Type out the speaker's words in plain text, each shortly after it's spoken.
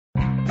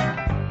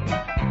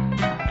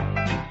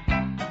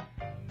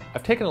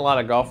I've taken a lot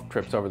of golf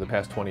trips over the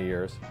past 20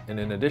 years, and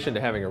in addition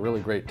to having a really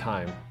great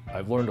time,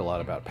 I've learned a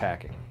lot about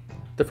packing.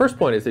 The first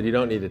point is that you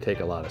don't need to take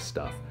a lot of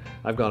stuff.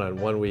 I've gone on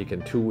 1 week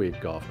and 2 week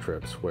golf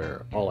trips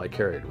where all I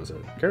carried was a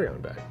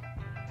carry-on bag.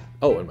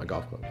 Oh, and my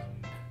golf clubs.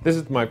 This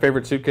is my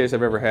favorite suitcase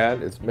I've ever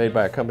had. It's made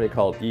by a company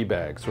called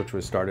eBags, which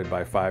was started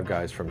by 5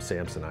 guys from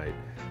Samsonite.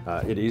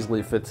 It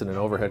easily fits in an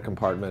overhead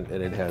compartment,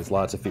 and it has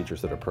lots of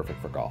features that are perfect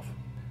for golf.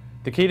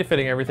 The key to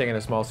fitting everything in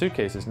a small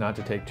suitcase is not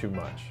to take too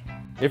much.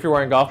 If you're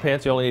wearing golf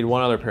pants, you only need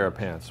one other pair of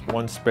pants,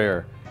 one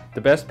spare. The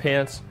best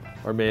pants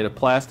are made of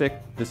plastic.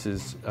 This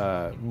is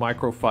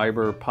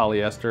microfiber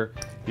polyester.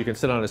 You can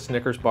sit on a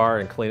Snickers bar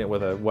and clean it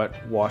with a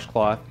wet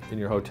washcloth in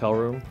your hotel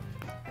room,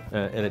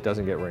 and it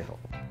doesn't get wrinkled.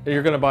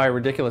 You're going to buy a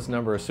ridiculous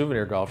number of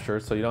souvenir golf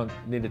shirts, so you don't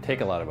need to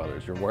take a lot of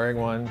others. You're wearing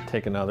one,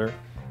 take another.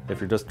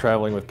 If you're just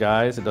traveling with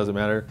guys, it doesn't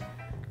matter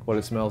what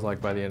it smells like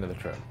by the end of the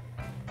trip.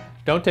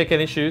 Don't take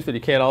any shoes that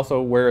you can't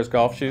also wear as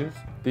golf shoes.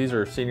 These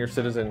are senior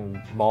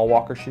citizen mall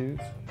walker shoes.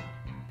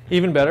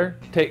 Even better,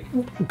 take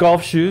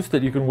golf shoes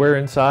that you can wear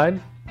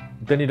inside.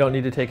 Then you don't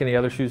need to take any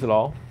other shoes at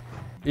all.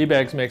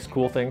 eBags makes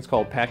cool things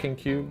called packing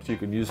cubes. You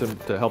can use them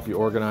to help you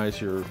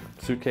organize your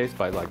suitcase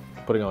by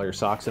putting all your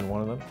socks in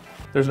one of them.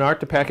 There's an art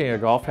to packing a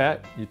golf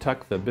hat. You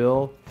tuck the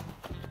bill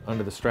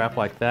under the strap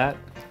like that,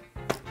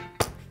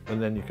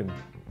 and then you can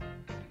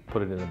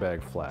put it in the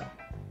bag flat.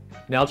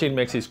 Nalgene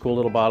makes these cool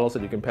little bottles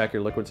that you can pack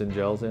your liquids and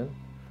gels in.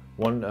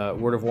 One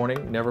word of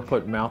warning, never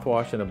put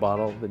mouthwash in a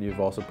bottle that you've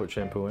also put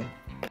shampoo in.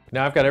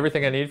 Now I've got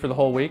everything I need for the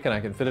whole week, and I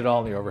can fit it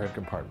all in the overhead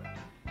compartment.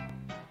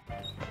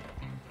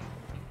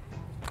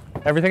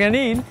 Everything I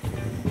need.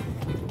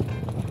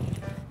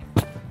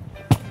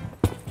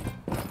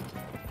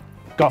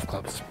 Golf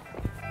clubs.